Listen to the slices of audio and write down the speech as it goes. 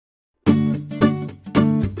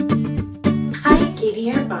Katie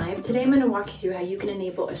here at Vibe. Today I'm going to walk you through how you can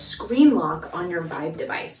enable a screen lock on your Vibe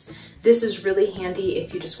device. This is really handy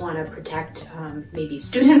if you just want to protect maybe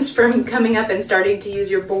students from coming up and starting to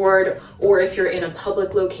use your board, or if you're in a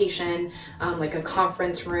public location like a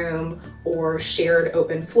conference room or shared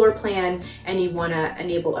open floor plan and you want to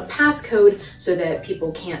enable a passcode so that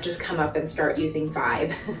people can't just come up and start using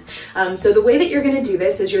Vibe. So the way that you're going to do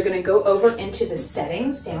this is you're going to go over into the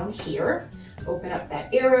settings down here. Open up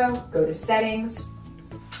that arrow, go to settings,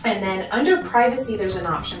 and then under privacy, there's an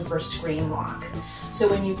option for screen lock. So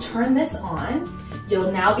when you turn this on,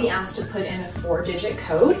 you'll now be asked to put in a 4-digit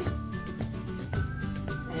code.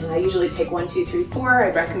 And I usually pick 1, 2, 3, 4.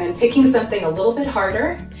 I'd recommend picking something a little bit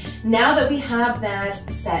harder. Now that we have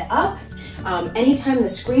that set up, anytime the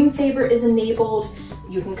screensaver is enabled,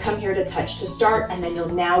 you can come here to touch to start, and then you'll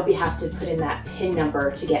now have to put in that PIN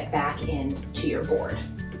number to get back into your board.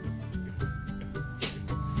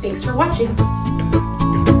 Thanks for watching.